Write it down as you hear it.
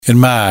In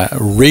my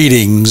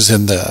readings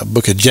in the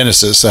book of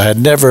Genesis, I had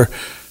never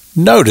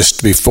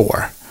noticed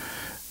before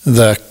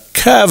the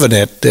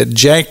covenant that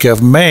Jacob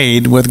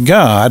made with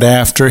God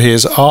after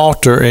his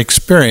altar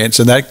experience.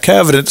 And that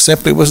covenant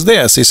simply was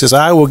this. He says,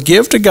 I will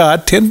give to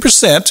God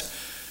 10%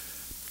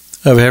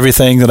 of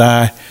everything that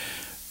I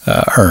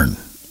earn.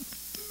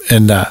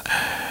 And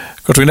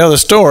of course, we know the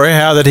story,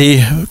 how that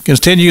he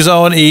continues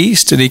on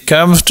east and he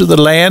comes to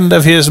the land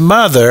of his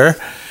mother.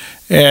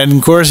 And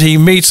of course, he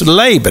meets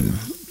Laban.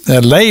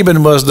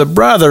 Laban was the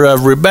brother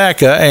of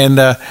Rebekah and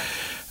a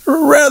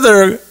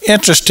rather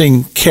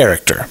interesting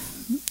character.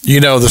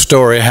 You know the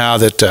story how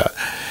that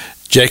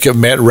Jacob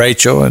met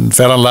Rachel and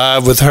fell in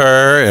love with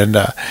her and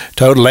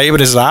told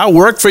Laban, he said, I'll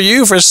work for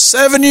you for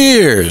 7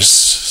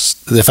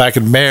 years if I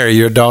could marry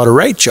your daughter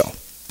Rachel.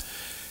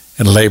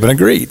 And Laban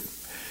agreed.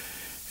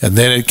 And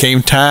then it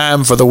came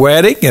time for the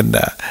wedding, and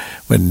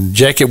when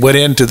Jacob went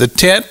into the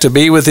tent to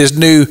be with his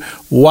new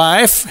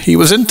wife, he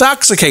was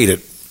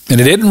intoxicated. And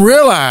he didn't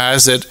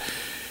realize that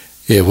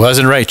it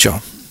wasn't Rachel.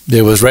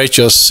 It was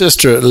Rachel's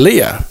sister,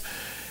 Leah.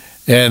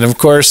 And, of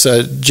course,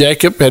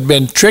 Jacob had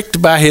been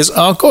tricked by his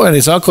uncle, and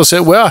his uncle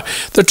said, well,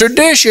 the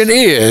tradition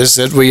is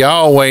that we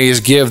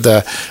always give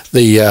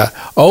the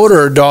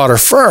older daughter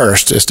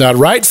first. It's not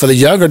right for the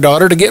younger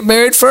daughter to get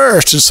married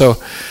first. And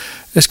so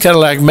it's kind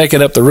of like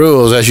making up the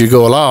rules as you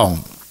go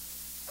along.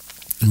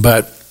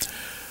 But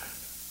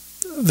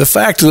the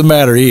fact of the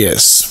matter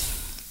is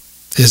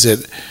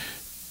that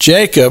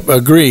Jacob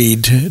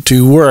agreed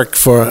to work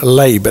for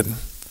Laban.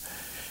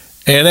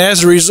 And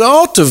as a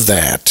result of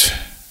that,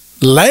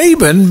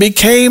 Laban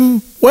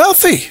became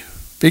wealthy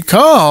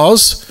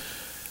because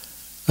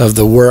of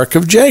the work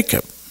of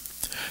Jacob.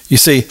 You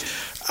see,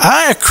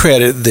 I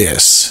accredit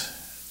this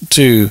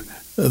to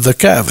the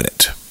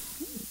covenant.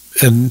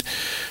 And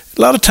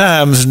a lot of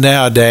times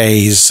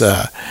nowadays,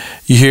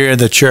 you hear in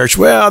the church,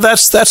 well,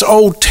 that's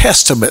Old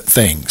Testament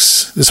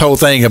things. This whole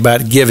thing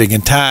about giving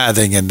and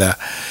tithing and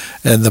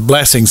the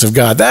blessings of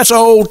God. That's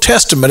Old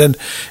Testament, and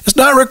it's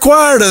not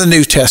required in the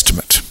New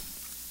Testament.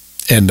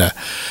 And,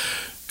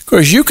 of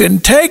course, you can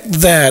take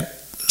that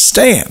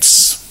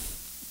stance,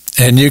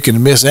 and you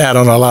can miss out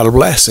on a lot of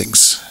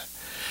blessings.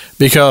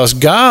 Because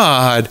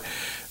God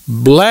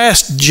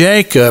blessed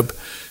Jacob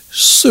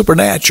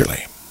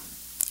supernaturally.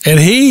 And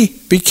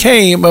he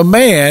became a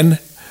man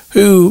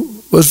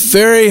who was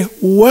very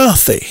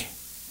wealthy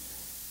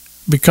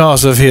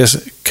because of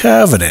his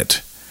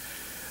covenant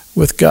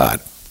with God.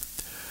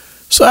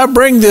 So I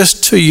bring this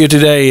to you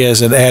today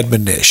as an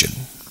admonition,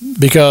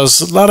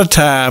 because a lot of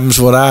times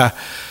when I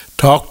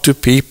talk to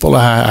people,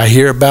 I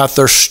hear about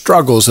their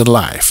struggles in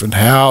life and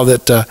how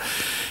that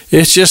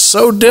it's just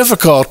so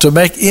difficult to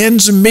make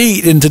ends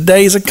meet in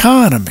today's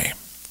economy.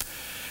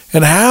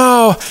 And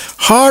how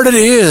hard it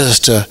is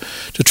to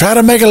try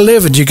to make a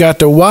living. You got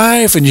the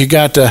wife and you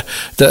got the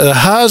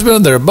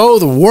husband. They're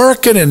both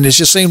working, and it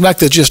just seems like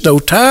there's just no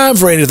time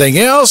for anything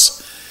else.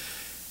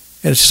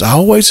 And it's just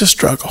always a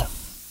struggle.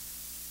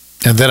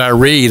 And then I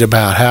read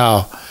about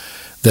how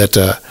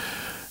that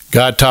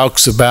God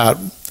talks about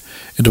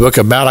in the book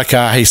of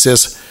Malachi. He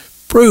says,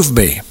 prove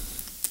me,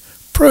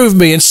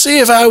 and see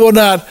if I will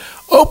not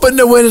open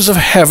the windows of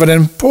heaven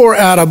and pour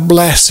out a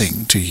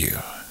blessing to you,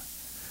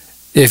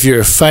 if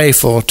you're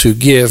faithful to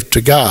give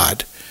to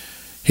God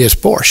his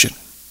portion.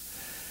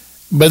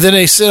 But then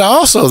he said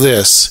also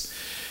this,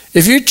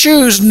 if you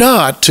choose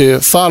not to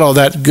follow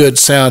that good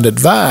sound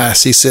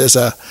advice, he says,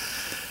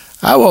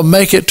 I will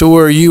make it to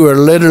where you are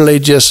literally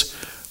just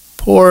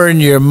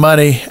pouring your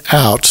money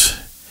out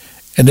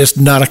and it's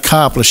not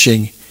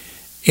accomplishing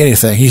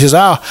anything. He says,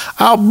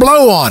 I'll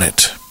blow on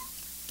it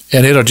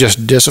and it'll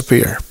just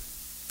disappear.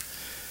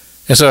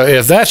 And so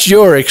if that's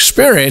your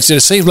experience, and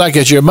it seems like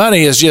that your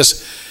money is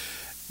just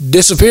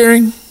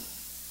disappearing,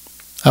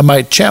 I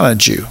might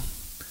challenge you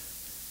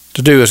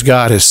to do as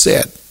God has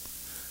said.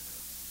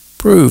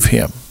 Prove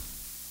him.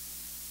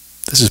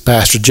 This is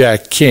Pastor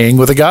Jack King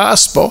with the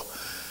gospel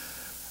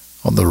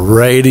on the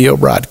radio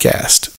broadcast.